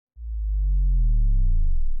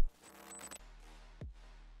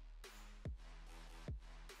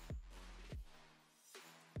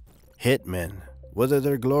Hitmen, whether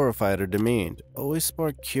they're glorified or demeaned, always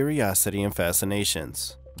spark curiosity and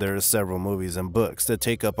fascinations. There are several movies and books that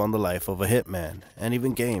take up on the life of a hitman, and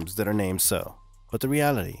even games that are named so. But the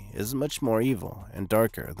reality is much more evil and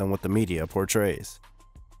darker than what the media portrays.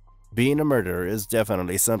 Being a murderer is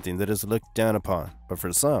definitely something that is looked down upon, but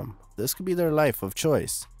for some, this could be their life of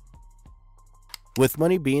choice. With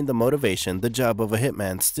money being the motivation, the job of a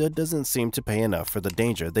hitman still doesn't seem to pay enough for the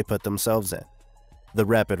danger they put themselves in. The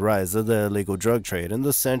rapid rise of the illegal drug trade in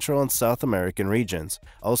the Central and South American regions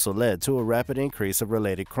also led to a rapid increase of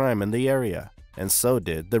related crime in the area, and so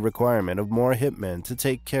did the requirement of more hitmen to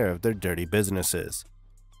take care of their dirty businesses.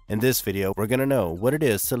 In this video, we're gonna know what it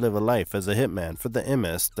is to live a life as a hitman for the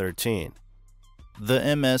MS13. The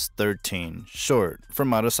MS13, short for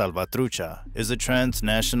Mara Salvatrucha, is a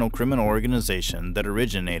transnational criminal organization that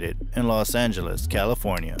originated in Los Angeles,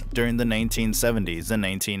 California during the 1970s and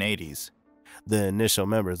 1980s. The initial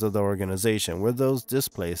members of the organization were those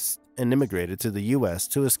displaced and immigrated to the US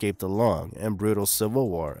to escape the long and brutal civil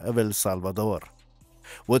war of El Salvador.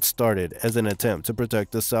 What started as an attempt to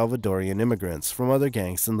protect the Salvadorian immigrants from other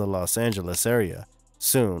gangs in the Los Angeles area,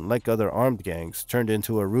 soon, like other armed gangs, turned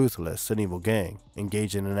into a ruthless and evil gang,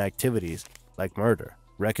 engaging in activities like murder,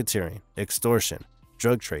 racketeering, extortion,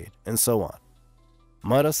 drug trade, and so on.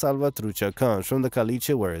 Mara Salvatrucha comes from the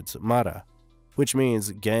Caliche words Mara, which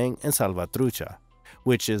means gang, and Salvatrucha,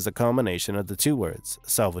 which is a combination of the two words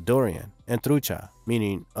Salvadorian and trucha,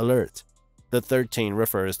 meaning alert. The 13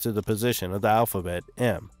 refers to the position of the alphabet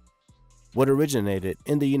M. What originated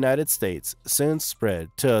in the United States soon spread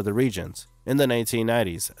to other regions. In the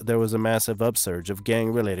 1990s, there was a massive upsurge of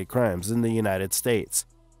gang-related crimes in the United States.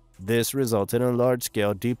 This resulted in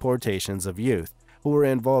large-scale deportations of youth who were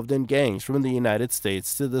involved in gangs from the United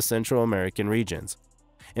States to the Central American regions.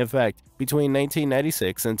 In fact, between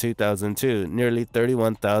 1996 and 2002, nearly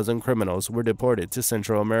 31,000 criminals were deported to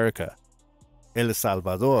Central America. El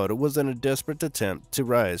Salvador was in a desperate attempt to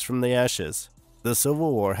rise from the ashes. The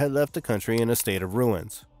Civil War had left the country in a state of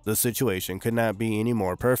ruins. The situation could not be any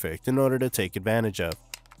more perfect in order to take advantage of.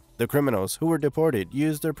 The criminals who were deported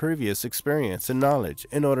used their previous experience and knowledge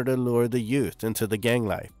in order to lure the youth into the gang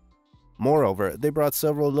life. Moreover, they brought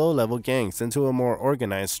several low-level gangs into a more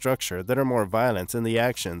organized structure that are more violent in the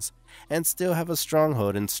actions and still have a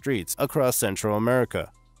stronghold in streets across Central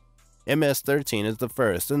America. MS-13 is the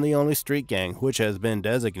first and the only street gang which has been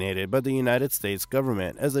designated by the United States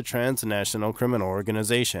government as a transnational criminal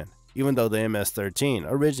organization. Even though the MS-13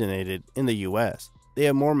 originated in the US, they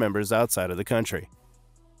have more members outside of the country.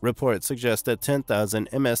 Reports suggest that 10,000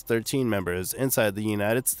 MS-13 members inside the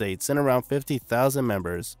United States and around 50,000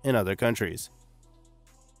 members in other countries.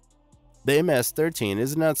 The MS-13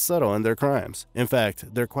 is not subtle in their crimes. In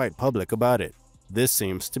fact, they're quite public about it. This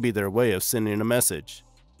seems to be their way of sending a message.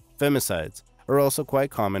 Femicides are also quite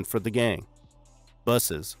common for the gang.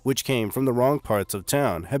 Buses, which came from the wrong parts of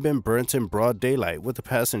town, have been burnt in broad daylight with the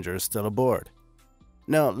passengers still aboard.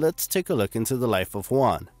 Now, let's take a look into the life of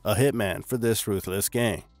Juan, a hitman for this ruthless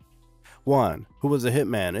gang. Juan, who was a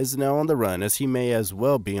hitman, is now on the run as he may as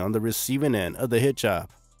well be on the receiving end of the hit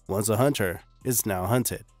job. Once a hunter, is now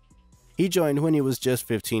hunted. He joined when he was just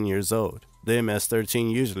 15 years old. The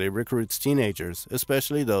MS-13 usually recruits teenagers,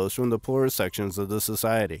 especially those from the poorer sections of the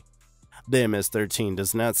society. The MS-13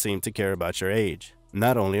 does not seem to care about your age.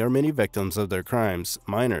 Not only are many victims of their crimes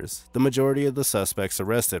minors, the majority of the suspects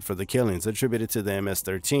arrested for the killings attributed to the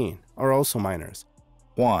MS-13 are also minors.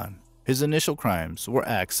 Juan, his initial crimes were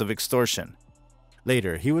acts of extortion.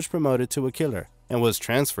 Later, he was promoted to a killer and was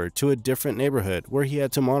transferred to a different neighborhood where he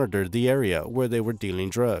had to monitor the area where they were dealing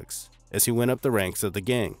drugs. As he went up the ranks of the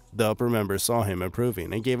gang, the upper members saw him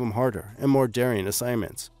improving and gave him harder and more daring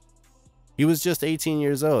assignments. He was just 18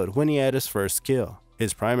 years old when he had his first kill.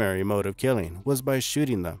 His primary mode of killing was by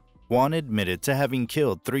shooting them. Juan admitted to having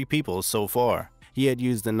killed 3 people so far. He had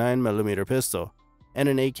used a 9mm pistol and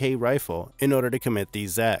an AK rifle in order to commit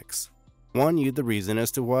these acts. Juan knew the reason as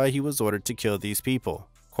to why he was ordered to kill these people.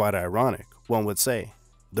 Quite ironic, one would say.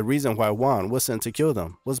 The reason why Juan was sent to kill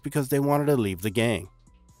them was because they wanted to leave the gang.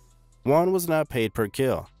 Juan was not paid per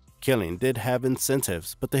kill. Killing did have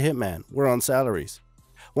incentives, but the hitman were on salaries.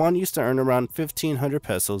 Juan used to earn around 1,500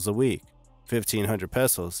 pesos a week. 1,500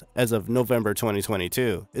 pesos, as of November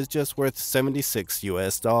 2022, is just worth $76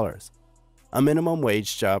 US. A minimum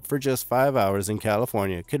wage job for just 5 hours in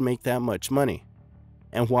California could make that much money.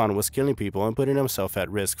 And Juan was killing people and putting himself at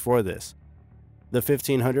risk for this. The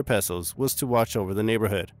 1,500 pesos was to watch over the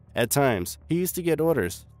neighborhood. At times, he used to get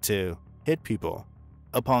orders to hit people.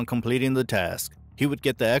 Upon completing the task, he would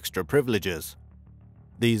get the extra privileges.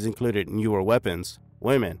 These included newer weapons,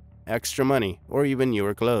 women, extra money, or even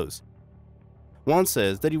newer clothes. Juan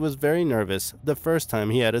says that he was very nervous the first time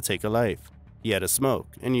he had to take a life. He had to smoke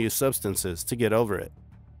and use substances to get over it.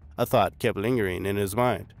 A thought kept lingering in his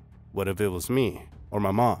mind. What if it was me or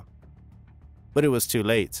my mom? But it was too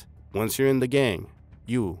late. Once you're in the gang,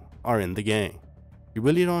 you are in the gang. You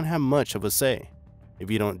really don't have much of a say. If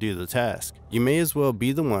you don't do the task, you may as well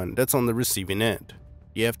be the one that's on the receiving end.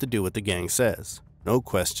 You have to do what the gang says. No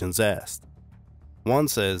questions asked. Juan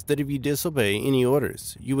says that if you disobey any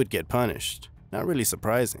orders, you would get punished. Not really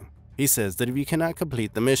surprising. He says that if you cannot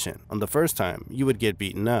complete the mission on the first time, you would get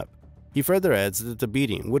beaten up. He further adds that the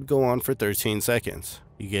beating would go on for 13 seconds.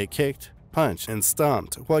 You get kicked, punched, and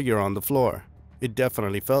stomped while you're on the floor. It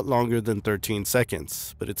definitely felt longer than 13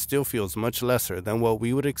 seconds, but it still feels much lesser than what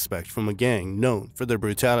we would expect from a gang known for their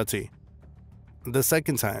brutality. The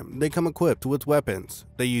second time, they come equipped with weapons.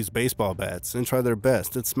 They use baseball bats and try their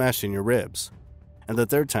best at smashing your ribs. And the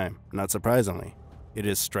third time, not surprisingly, it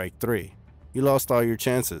is strike 3. You lost all your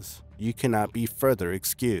chances. You cannot be further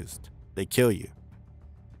excused. They kill you.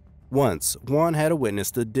 Once, Juan had to witness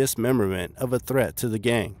the dismemberment of a threat to the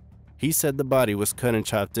gang. He said the body was cut and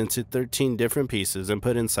chopped into 13 different pieces and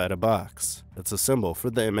put inside a box. That's a symbol for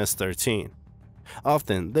the MS-13.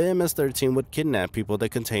 Often, the MS-13 would kidnap people that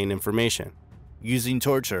contain information. Using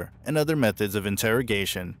torture and other methods of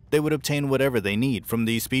interrogation, they would obtain whatever they need from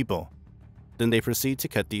these people. Then they proceed to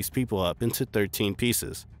cut these people up into 13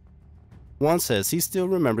 pieces. Juan says he still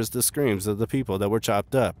remembers the screams of the people that were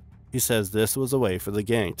chopped up. He says this was a way for the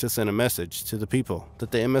gang to send a message to the people that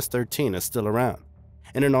the MS-13 is still around,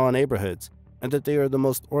 and in all neighborhoods, and that they are the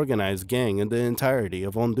most organized gang in the entirety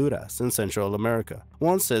of Honduras and Central America.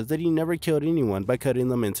 Juan says that he never killed anyone by cutting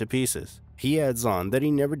them into pieces. He adds on that he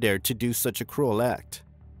never dared to do such a cruel act.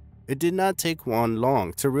 It did not take Juan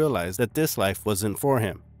long to realize that this life wasn't for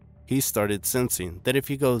him. He started sensing that if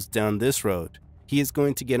he goes down this road, he is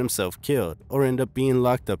going to get himself killed or end up being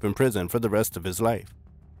locked up in prison for the rest of his life.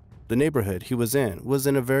 The neighborhood he was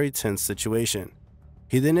in a very tense situation.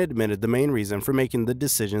 He then admitted the main reason for making the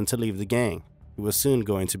decision to leave the gang. He was soon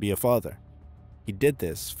going to be a father. He did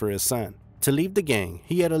this for his son. To leave the gang,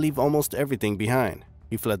 he had to leave almost everything behind.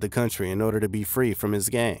 He fled the country in order to be free from his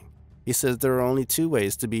gang. He says there are only 2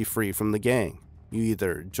 ways to be free from the gang. You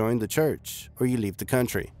either join the church or you leave the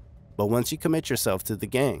country. But once you commit yourself to the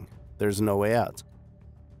gang, there's no way out.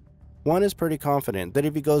 Juan is pretty confident that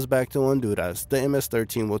if he goes back to Honduras, the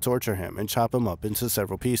MS-13 will torture him and chop him up into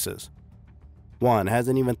several pieces. Juan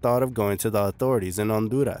hasn't even thought of going to the authorities in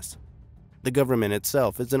Honduras. The government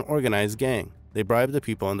itself is an organized gang. They bribe the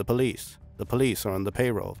people and the police. The police are on the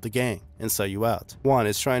payroll of the gang and sell you out. Juan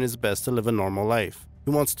is trying his best to live a normal life. He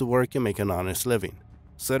wants to work and make an honest living.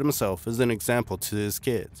 Set himself as an example to his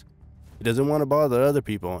kids. He doesn't want to bother other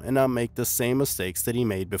people and not make the same mistakes that he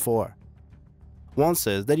made before. Juan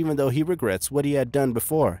says that even though he regrets what he had done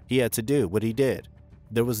before, he had to do what he did.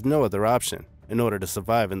 There was no other option in order to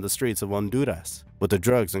survive in the streets of Honduras. With the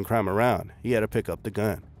drugs and crime around, he had to pick up the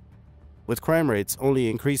gun. With crime rates only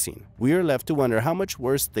increasing, we are left to wonder how much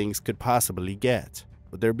worse things could possibly get.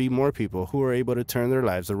 Would there be more people who are able to turn their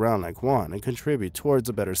lives around like Juan and contribute towards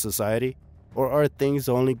a better society? Or are things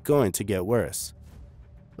only going to get worse?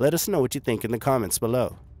 Let us know what you think in the comments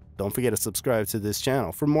below. Don't forget to subscribe to this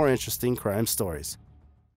channel for more interesting crime stories.